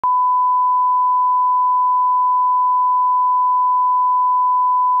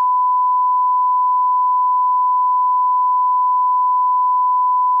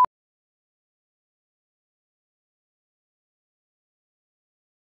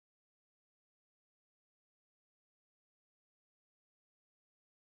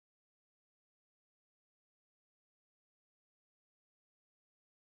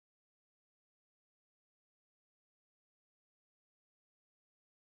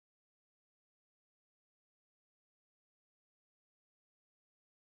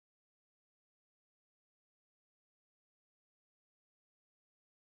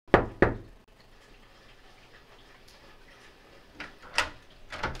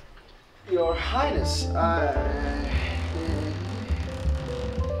Your Highness,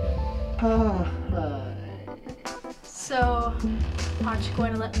 So, aren't you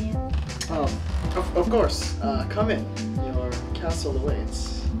going to let me in? Oh, of course. Come in. Your castle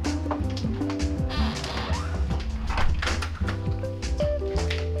awaits.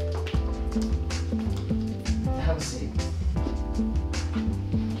 Have a seat.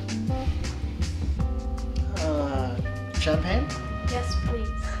 Champagne? Yes, please.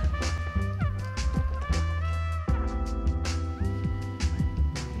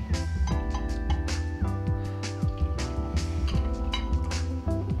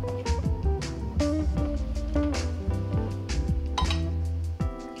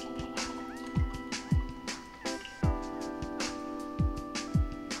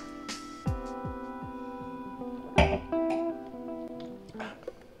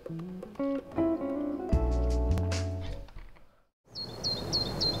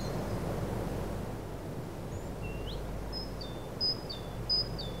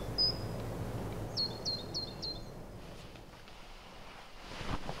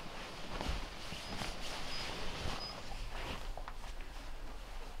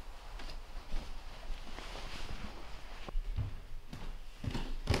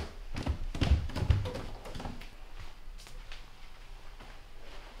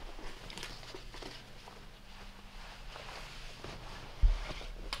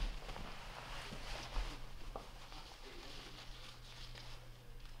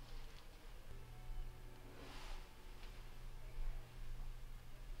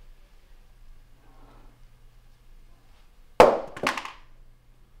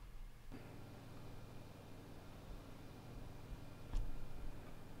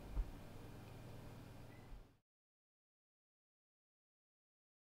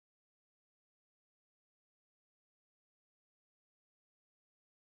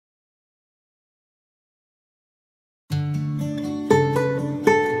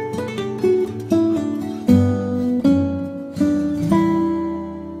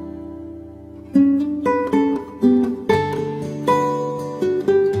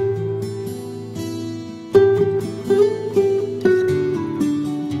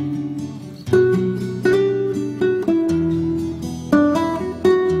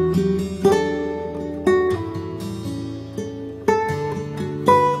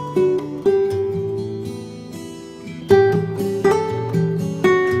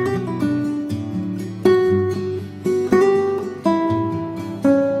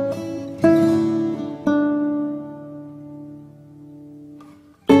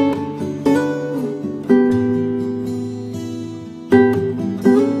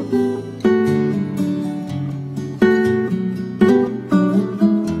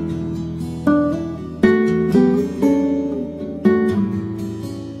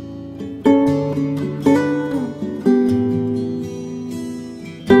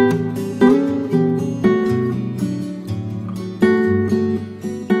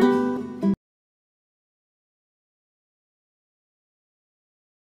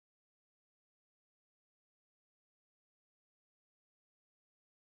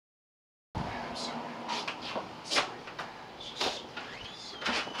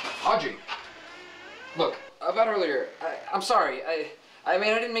 Audrey, look, about earlier, I'm sorry. I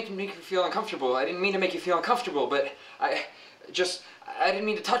mean, I didn't make you feel uncomfortable. I didn't mean to make you feel uncomfortable, but I didn't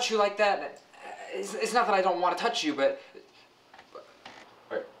mean to touch you like that. It's not that I don't want to touch you, but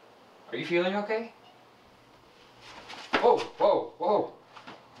are you feeling okay? Whoa, whoa, whoa.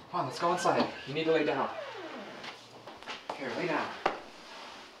 Come on, let's go inside. You need to lay down. Here, lay down.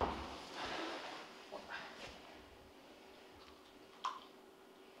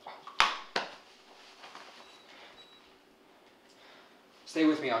 Stay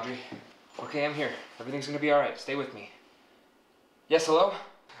with me, Audrey. Okay, I'm here. Everything's gonna be alright. Stay with me. Yes, hello?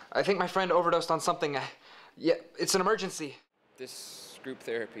 I think my friend overdosed on something. Yeah, it's an emergency. This group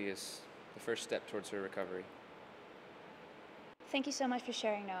therapy is the first step towards her recovery. Thank you so much for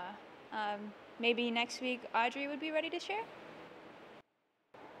sharing, Noah. Maybe next week Audrey would be ready to share?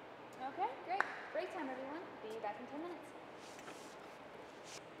 Okay, great. Break time, everyone. Be back in 10 minutes.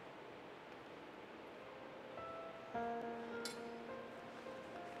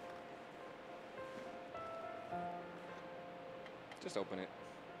 Just open it.